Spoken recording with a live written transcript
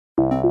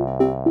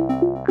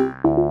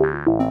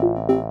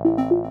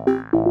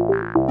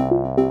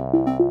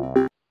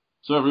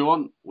So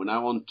everyone, we're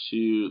now on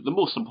to the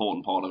most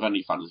important part of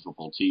any fantasy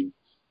football team,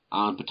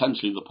 and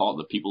potentially the part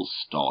that people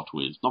start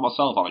with. Not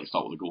myself, I like to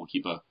start with the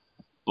goalkeeper,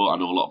 but I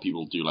know a lot of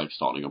people do like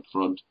starting up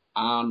front,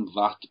 and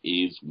that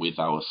is with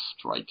our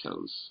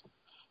strikers.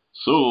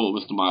 So,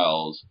 Mr.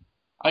 Miles,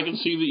 I can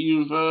see that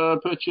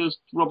you've purchased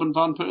Robin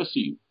Van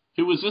Persie.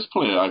 Who is this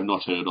player I've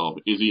not heard of?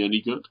 Is he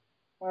any good?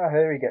 Well,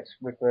 here he gets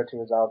referred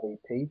to as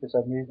RVP for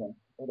some reason.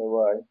 I don't know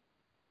why.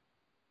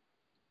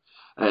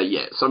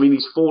 Yes, I mean,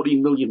 he's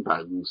 £14 million,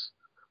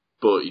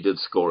 but he did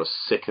score a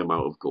sick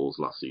amount of goals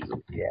last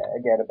season. Yeah,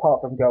 again,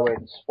 apart from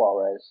going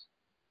Suarez,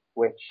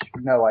 which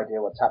no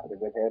idea what's happening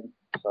with him.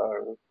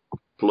 So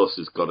Plus,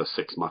 he's got a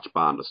 6-match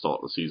ban to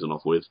start the season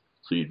off with,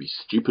 so you'd be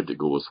stupid to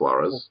go with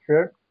Suarez. that's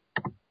true.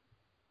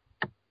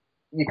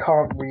 You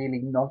can't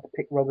really not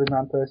pick Robin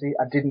Van Persie.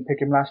 I didn't pick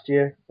him last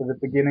year for the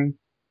beginning.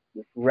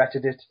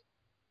 Regretted it.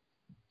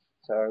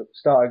 So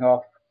starting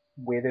off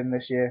with him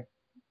this year,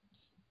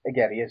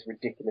 again, he is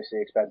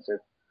ridiculously expensive.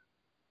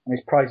 And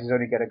his price is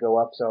only going to go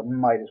up, so I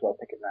might as well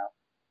pick him now.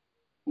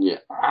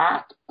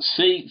 Yeah.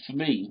 See, for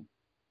me,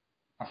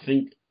 I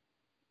think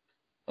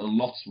a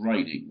lot's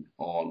riding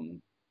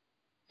on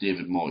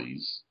David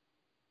Moyes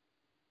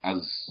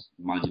as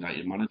Man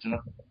United manager.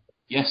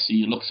 Yes,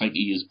 he looks like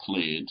he is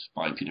played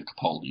by Peter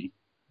Capaldi,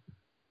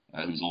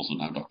 who's also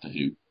now Doctor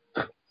Who.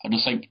 I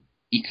just think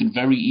he could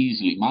very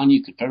easily,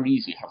 you could very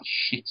easily have a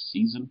shit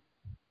season,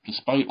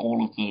 despite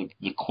all of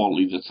the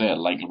quality that's there,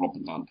 like a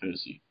Robin Van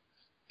Persie,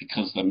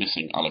 because they're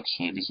missing Alex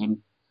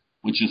Ferguson,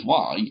 which is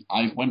why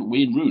I've went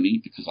Wayne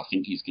Rooney, because I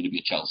think he's going to be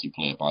a Chelsea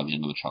player by the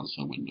end of the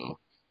transfer window.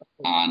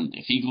 And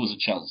if he goes to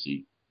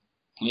Chelsea,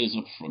 plays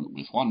up front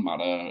with Juan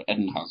Mata,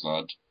 Eden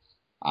Hazard,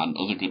 and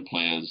other good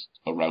players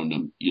around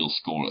him, he'll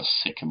score a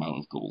sick amount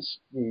of goals.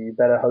 You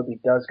better hope he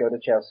does go to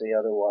Chelsea,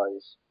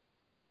 otherwise,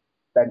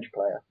 bench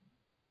player.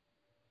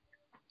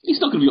 He's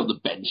not going to be on the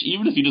bench.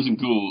 Even if he doesn't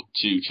go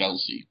to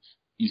Chelsea,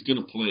 he's going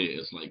to play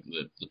as like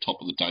the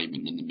top of the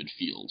diamond in the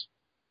midfield.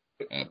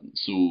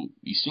 So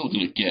he's still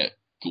going to get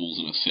goals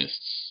and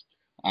assists.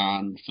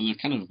 And for the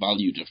kind of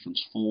value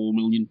difference, £3.5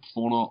 million,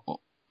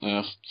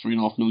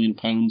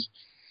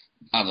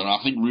 I don't know. I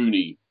think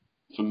Rooney,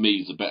 for me,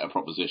 is a better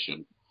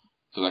proposition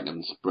because I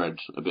can spread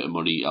a bit of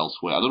money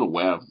elsewhere. I don't know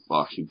where,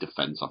 actually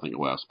defence, I think,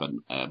 where I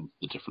spent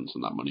the difference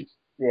in that money.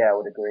 Yeah, I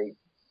would agree.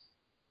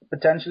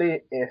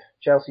 Potentially, if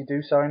Chelsea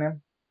do sign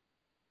him,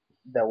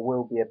 there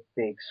will be a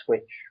big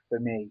switch for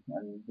me,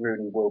 and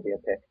Rooney will be a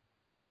pick.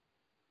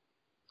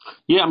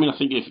 Yeah, I mean, I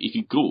think if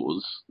he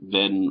goes,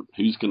 then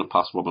who's going to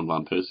pass Robin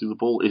Van Persie the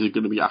ball? Is it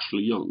going to be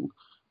Ashley Young?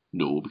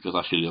 No, because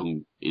Ashley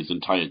Young, his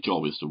entire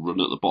job is to run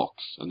at the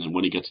box, and then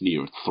when he gets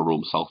near it, throw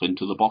himself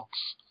into the box.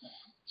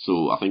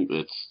 So I think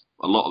it's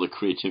a lot of the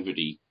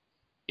creativity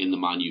in the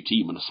Man U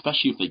team, and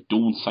especially if they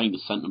don't sign a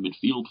centre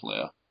midfield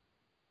player,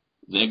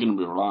 they're going to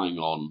be relying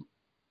on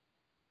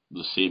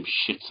the same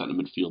shit centre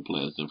midfield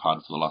players they've had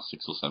for the last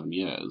 6 or 7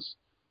 years,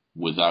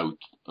 without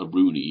a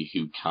Rooney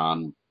who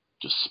can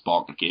just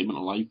spark a game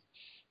into life.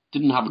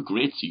 Didn't have a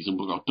great season,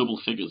 but got double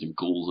figures in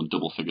goals and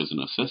double figures in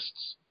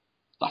assists.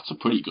 That's a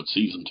pretty good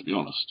season, to be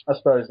honest. I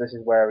suppose this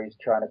is where he's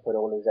trying to put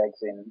all his eggs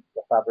in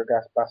the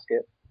Fabregas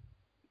basket.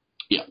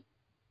 Yeah.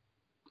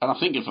 And I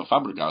think if a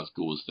Fabregas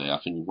goes there, I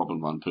think Robin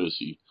Van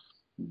Persie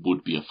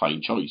would be a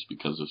fine choice,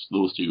 because if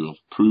those two have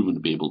proven to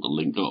be able to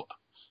link up,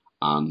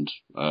 and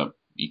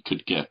he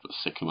could get a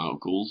sick amount of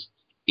goals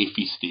if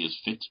he stays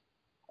fit.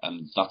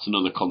 And that's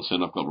another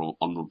concern I've got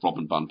on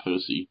Robin Van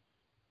Persie.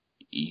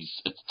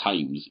 At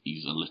times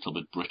he's a little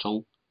bit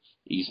brittle.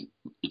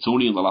 It's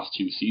only in the last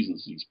 2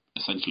 seasons he's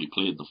essentially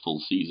played the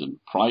full season.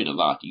 Prior to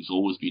that, he's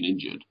always been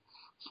injured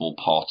for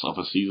parts of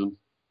a season.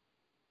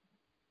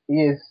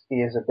 He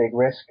is a big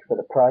risk for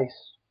the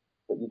price,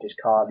 but you just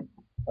can't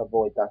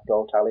avoid that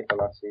goal tally for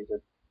last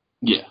season.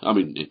 Yeah, I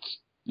mean, it's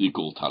the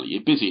goal tally.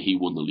 Basically, he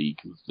won the league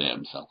there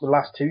himself. The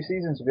last 2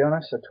 seasons, to be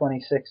honest, so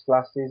 26th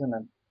last season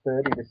and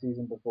 30 the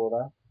season before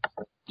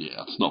that.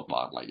 Yeah, it's not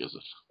bad, is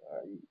it?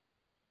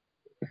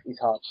 He's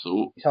hard.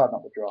 So, he's hard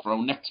not to drop. For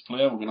our next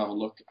player, we're going to have a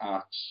look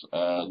at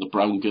the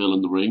brown girl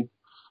in the ring,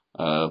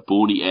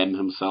 Boney M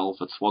himself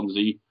at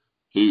Swansea,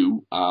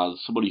 who,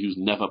 as somebody who's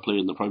never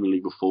played in the Premier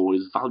League before,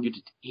 is valued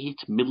at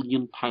 £8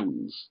 million.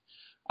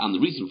 And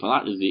the reason for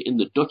that is that in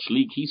the Dutch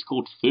league, he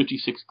scored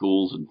 36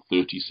 goals in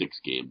 36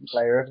 games.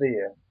 Player of the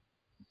year.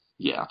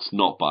 Yeah, it's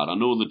not bad. I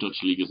know the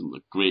Dutch league isn't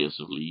the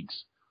greatest of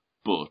leagues,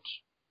 but,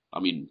 I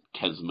mean,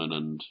 Kezman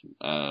and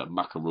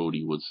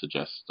Macaroni would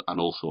suggest,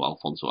 and also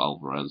Alfonso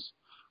Alvarez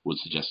would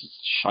suggest it's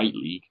a shite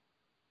league,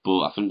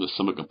 but I think there's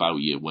something about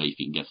you where you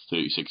can get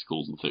 36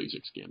 goals in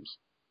 36 games.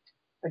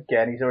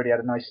 Again, he's already had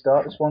a nice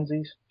start to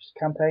Swansea's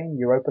campaign.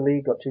 Europa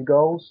League, got 2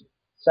 goals.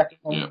 Second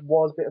one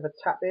was a bit of a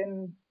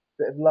tap-in,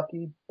 bit of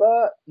lucky,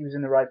 but he was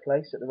in the right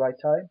place at the right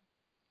time.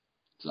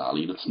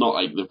 Exactly. It's not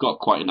like they've got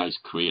quite a nice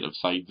creative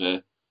side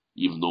there,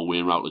 even though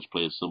Wayne Routledge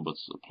plays some, but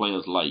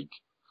players like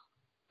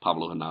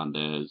Pablo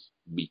Hernandez,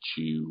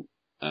 Michu,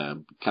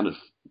 kind of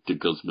De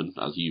Guzman,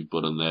 as you've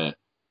put in there,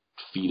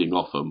 feeding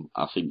off him,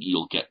 I think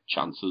he'll get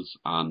chances,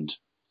 and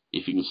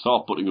if he can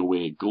start putting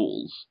away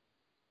goals,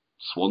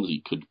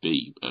 Swansea could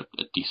be a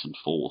decent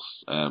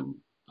force.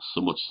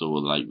 So much so,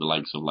 like the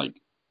likes of like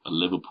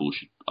Liverpool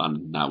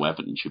and now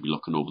Everton should be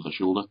looking over their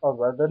shoulder. Oh,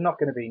 well, they're not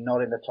going to be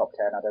not in the top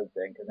 10, I don't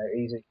think, and they're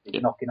easily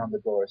knocking on the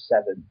door of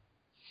 7.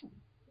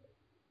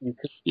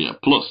 Yeah,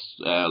 plus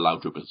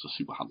Laudrup is a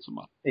super handsome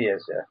man. He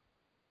is, yeah.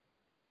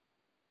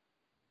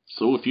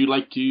 So if you'd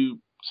like to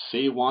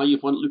say why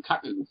you've went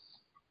Lukaku.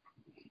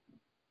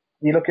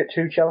 You look at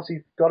who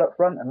Chelsea got up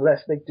front,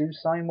 unless they do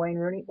sign Wayne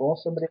Rooney or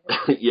somebody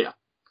else. Yeah,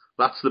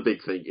 that's the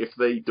big thing. If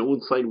they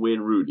don't sign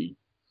Wayne Rooney,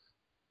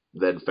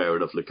 then fair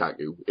enough,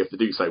 Lukaku. If they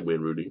do sign Wayne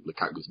Rooney,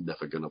 Lukaku's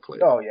never going to play.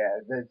 Oh yeah,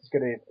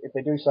 if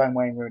they do sign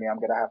Wayne Rooney, I'm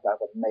going to have a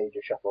major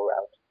shuffle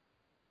around.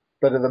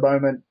 But at the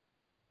moment,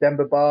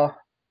 Demba Ba,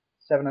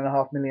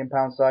 £7.5 million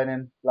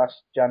signing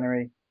last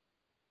January.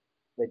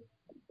 They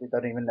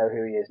don't even know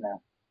who he is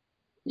now.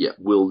 Yeah,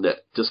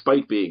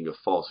 despite being a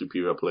far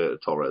superior player to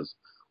Torres,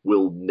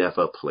 will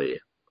never play.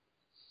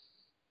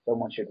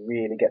 Someone should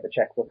really get the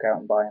checkbook out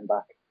and buy him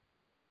back.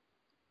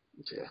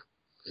 Yeah,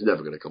 he's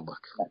never going to come back.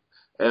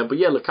 No. But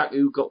yeah,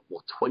 Lukaku got,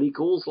 20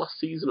 goals last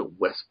season at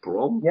West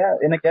Brom? Yeah,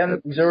 and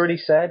again, he's already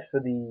said for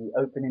the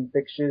opening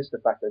fixtures, the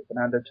fact that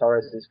Fernando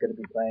Torres is going to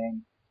be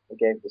playing the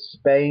game for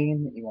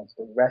Spain. He wants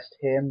to rest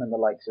him and the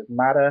likes of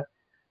Mata.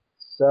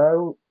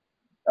 So,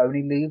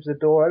 only leaves the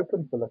door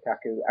open for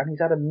Lukaku. And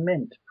he's had a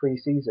mint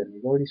pre-season.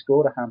 He's already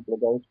scored a handful of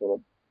goals for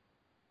them.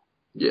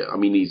 Yeah, I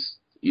mean,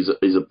 he's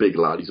a big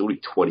lad. He's only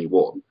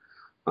 21,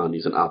 and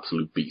he's an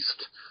absolute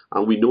beast.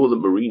 And we know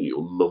that Mourinho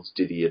loves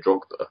Didier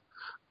Drogba,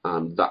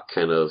 and that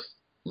kind of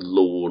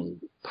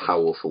lone,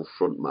 powerful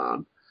front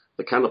man,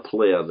 the kind of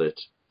player that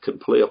can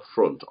play up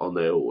front on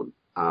their own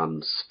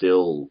and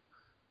still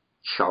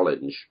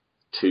challenge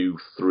 2,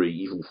 3,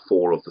 even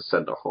 4 of the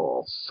centre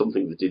halves,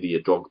 something that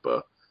Didier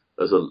Drogba,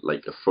 as a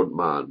front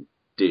man,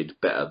 did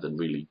better than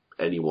really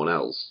anyone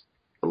else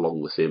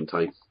along the same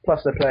time.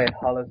 Plus they're playing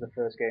Hull as the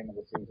first game of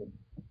the season.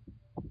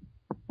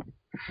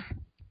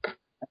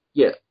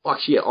 Yeah,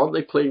 actually, aren't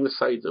they playing the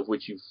sides of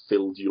which you've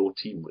filled your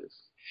team with?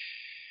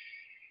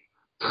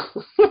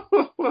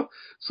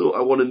 So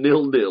I want a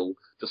 0-0,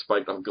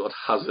 despite I've got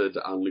Hazard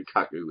and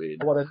Lukaku in.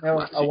 I want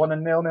a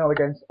 0-0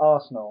 against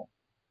Arsenal,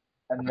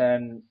 and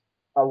then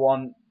I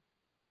want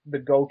the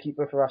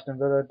goalkeeper for Aston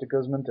Villa, De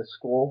Guzman, to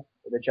score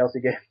for the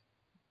Chelsea game.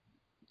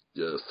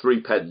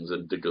 3 pens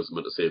and De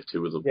Guzman to save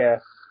 2 of them. Yeah,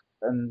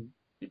 and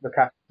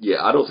Lukaku.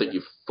 Yeah, I don't think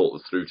you've thought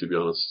it through, to be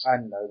honest. I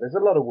know, there's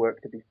a lot of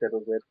work to be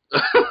fiddled with.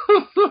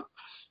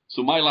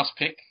 So my last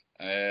pick,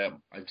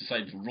 I've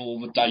decided to roll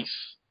the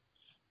dice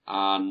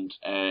and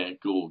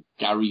go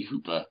Gary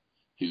Hooper,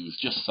 who's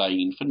just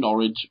signed for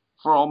Norwich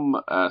from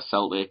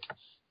Celtic,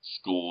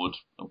 scored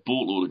a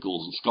boatload of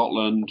goals in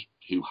Scotland.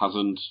 Who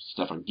hasn't?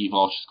 Stefan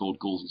Givosh scored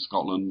goals in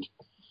Scotland.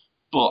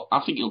 But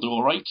I think he'll do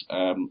alright.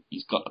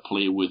 He's got to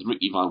play with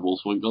Ricky Van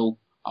Wolfswinkel.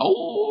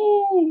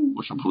 Oh!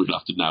 Which I'm probably going to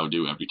have to now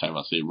do every time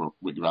I say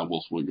Ricky Van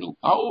Wolfswinkel.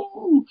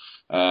 Oh!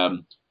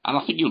 And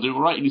I think he'll do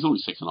alright, and he's only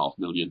 £6.5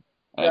 million.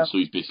 Yeah. So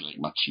he's basically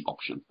my cheap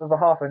option.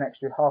 For an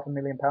extra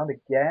 £500,000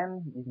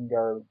 again, you can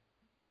go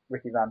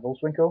Ricky Van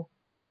Wolfswinkel.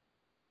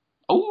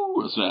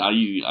 Oh, so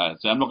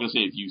I'm not going to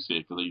say if you say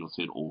it, because then you'll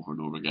say it over and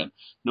over again.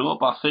 No,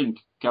 but I think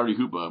Gary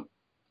Hooper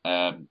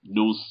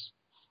knows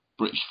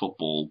British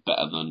football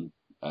better than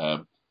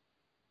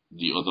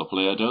the other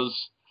player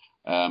does.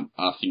 And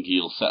I think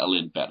he'll settle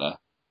in better.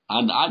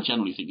 And I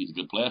generally think he's a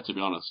good player, to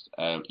be honest.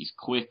 He's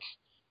quick.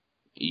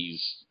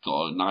 He's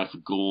got an eye for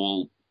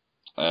goal.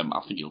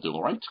 I think he'll do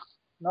alright.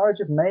 Norwich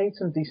have made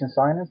some decent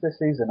signings this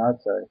season,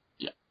 I'd say.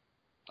 Yeah.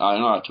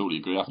 I totally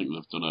agree. I think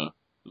they've done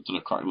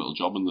a cracking little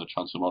job in the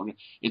transfer market.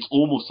 It's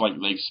almost like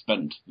they've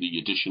spent the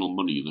additional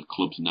money that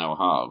clubs now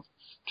have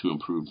to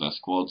improve their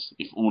squads.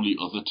 If only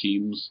other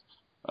teams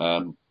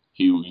who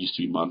used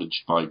to be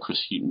managed by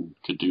Chris Hughton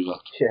could do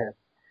that. Yeah.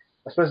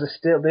 I suppose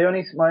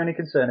my only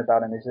concern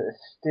about him is that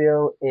it's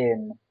still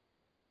in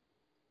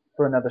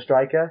for another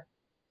striker.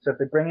 So if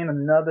they bring in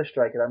another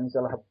striker, that means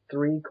they'll have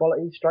 3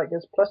 quality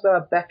strikers. Plus they'll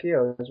have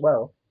Becchio as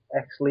well,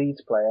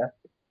 ex-Leeds player.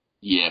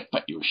 Yeah,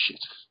 Becchio is shit.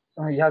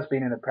 Oh, he has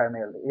been in the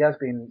Premier League. He has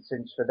been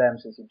since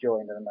he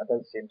joined, and I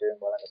don't see him doing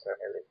well in the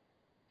Premier League.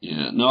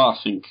 Yeah, no, I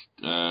think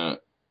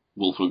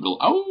Wolfswinkel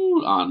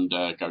and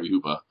Gary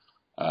Hooper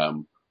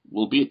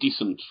will be a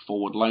decent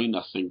forward line.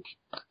 I think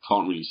I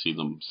can't really see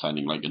them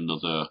signing like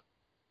another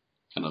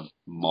kind of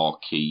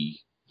marquee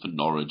for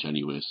Norwich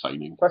anyway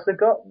signing. Plus they've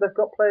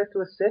got players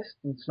to assist,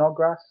 and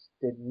Snodgrass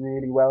did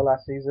really well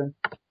last season.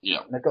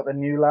 Yeah. And they've got the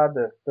new lad,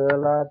 the Fur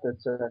lad,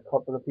 that a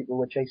couple of people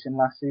were chasing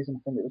last season. I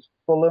think it was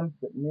Fulham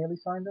that nearly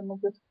signed him,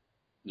 was it?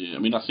 Yeah, I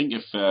mean, I think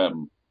if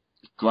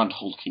Grant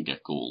Holt can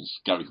get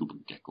goals, Gary Hooper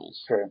can get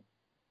goals. True.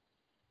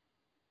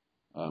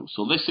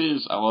 So this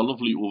is our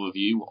lovely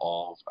overview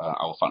of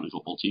our fantasy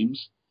football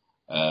teams.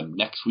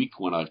 Next week,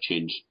 when I've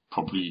changed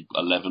probably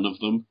 11 of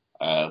them,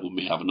 we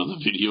may have another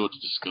video to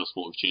discuss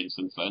what we've changed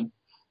since then.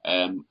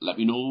 Let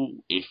me know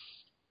if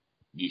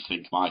you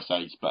think my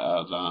side's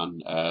better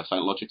than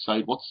Saint Logic's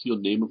side. What's your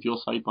name of your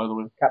side, by the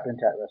way? Captain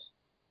Tetris.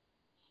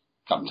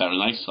 Captain Terry,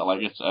 nice. I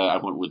like it. I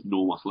went with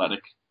Gnome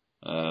Athletic.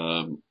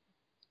 I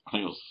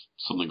think it was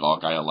something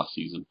Argyle last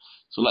season.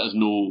 So let us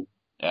know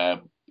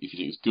if you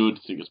think it's good,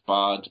 think it's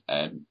bad.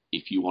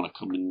 If you want to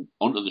come in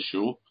onto the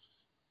show,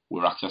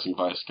 we're accessing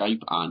via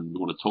Skype, and you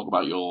want to talk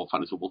about your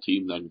fantasy football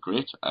team, then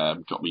great.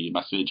 Drop me a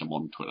message. I'm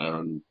on Twitter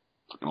and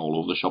fucking all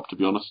over the shop, to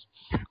be honest.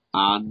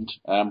 And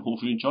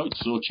hopefully you enjoyed.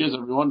 So cheers,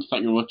 everyone.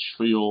 Thank you very much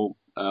for your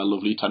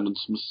lovely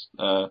attendance,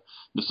 Mr.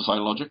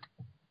 Silent Logic.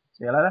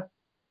 See you later.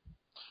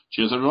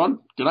 Cheers, everyone.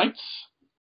 Good night.